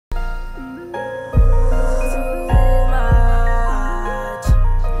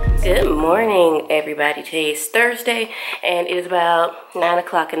Good morning, everybody. Today is Thursday, and it is about 9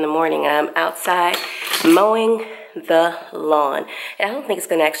 o'clock in the morning. I'm outside mowing the lawn. And I don't think it's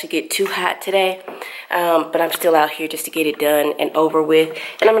going to actually get too hot today, but I'm still out here just to get it done and over with.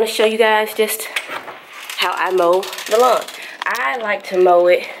 And I'm going to show you guys just how I mow the lawn. I like to mow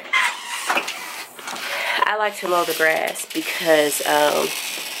it. I like to mow the grass because,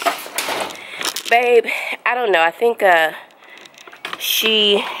 babe, I don't know. I think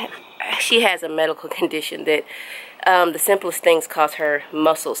she has a medical condition that the simplest things cause her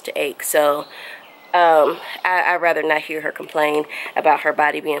muscles to ache. So I'd rather not hear her complain about her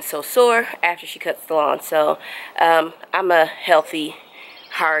body being so sore after she cuts the lawn. So I'm a healthy,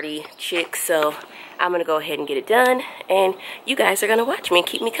 hearty chick, so I'm gonna go ahead and get it done, and you guys are gonna watch me and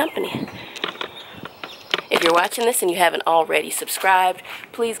keep me company. If you're watching this and you haven't already subscribed,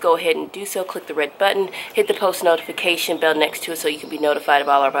 please go ahead and do so. Click the red button, hit the post notification bell next to it so you can be notified of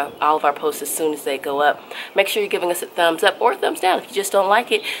all of our posts as soon as they go up. Make sure you're giving us a thumbs up or a thumbs down. If you just don't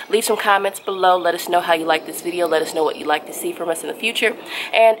like it, leave some comments below. Let us know how you like this video. Let us know what you'd like to see from us in the future.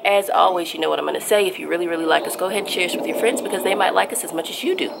 And as always, you know what I'm going to say. If you really, really like us, go ahead and share us with your friends because they might like us as much as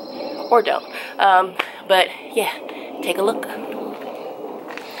you do. Or don't. But yeah, take a look.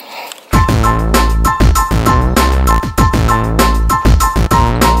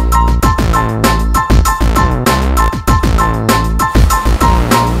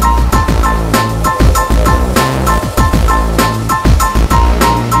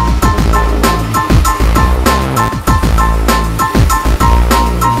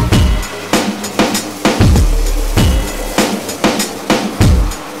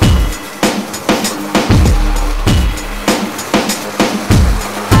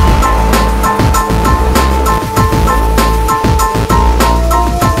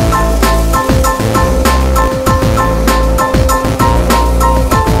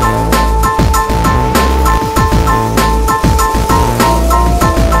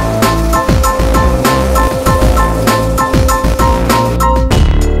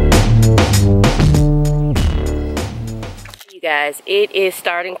 Guys, it is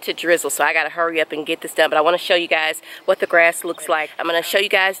starting to drizzle, so I gotta hurry up and get this done, but I want to show you guys what the grass looks like. I'm gonna show you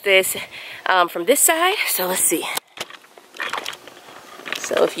guys this from this side, so let's see.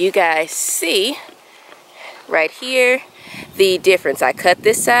 So if you guys see right here the difference, I cut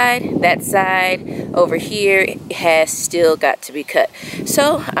this side, that side over here has still got to be cut,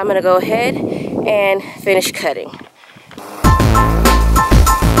 so I'm gonna go ahead and finish cutting.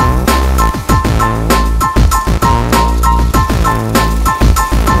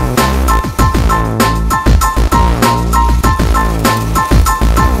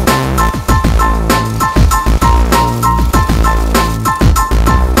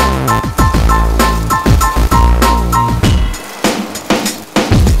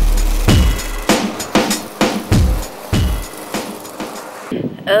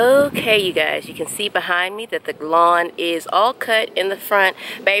 Okay, you guys, you can see behind me that the lawn is all cut in the front.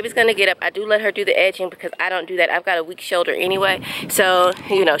 Baby's gonna get up. I do let her do the edging because I don't do that. I've got a weak shoulder anyway, so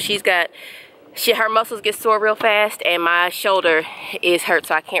you know her muscles get sore real fast, and my shoulder is hurt,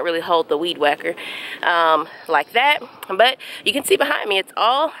 so I can't really hold the weed whacker like that. But you can see behind me, it's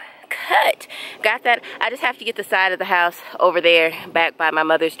all cut. Got that. I just have to get the side of the house over there back by my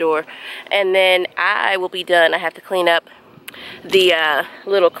mother's door, and then I will be done. I have to clean up the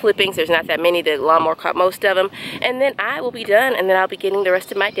little clippings. There's not that many. The lawnmower caught most of them, and then I will be done, and then I'll be getting the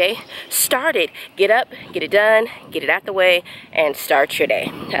rest of my day started. Get up, get it done, get it out the way, and start your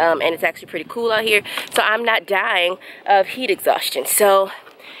day. And it's actually pretty cool out here, so I'm not dying of heat exhaustion. So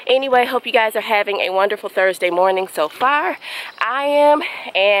anyway, hope you guys are having a wonderful Thursday morning so far. I am,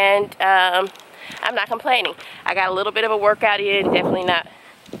 and I'm not complaining. I got a little bit of a workout in, definitely not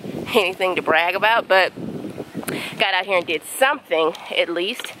anything to brag about, but got out here and did something at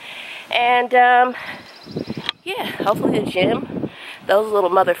least. And yeah, hopefully the gym, those little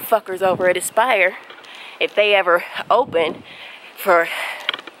motherfuckers over at Aspire, if they ever open, for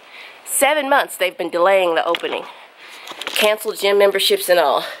 7 months they've been delaying the opening, canceled gym memberships and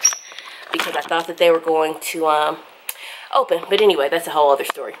all, because I thought that they were going to open. But anyway, that's a whole other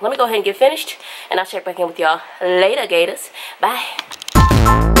story. Let me go ahead and get finished, and I'll check back in with y'all later, Gators. Bye.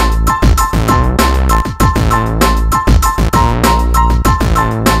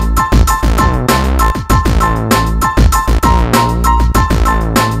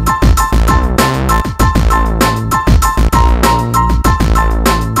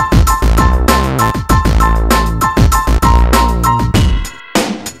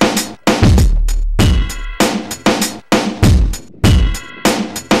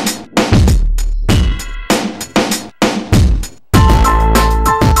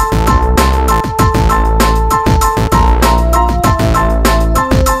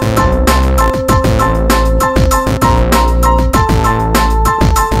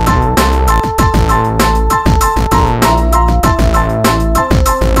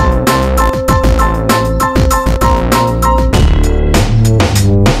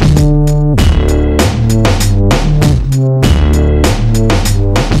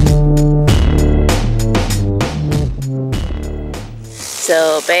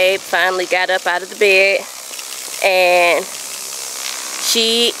 So babe finally got up out of the bed and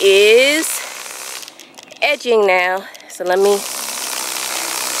she is edging now. So let me,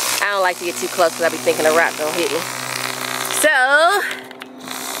 I don't like to get too close because I'll be thinking a rock gonna hit me. So,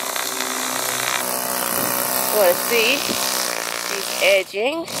 you wanna see, she's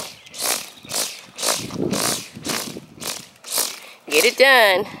edging. Get it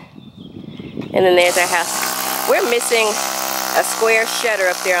done. And then there's our house. We're missing a square shutter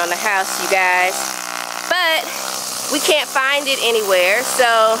up there on the house, you guys. But we can't find it anywhere,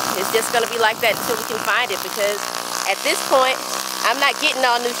 so it's just gonna be like that until we can find it, because at this point, I'm not getting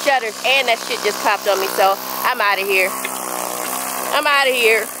all new shutters and that shit just popped on me, so I'm out of here. I'm out of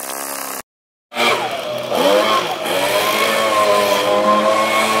here.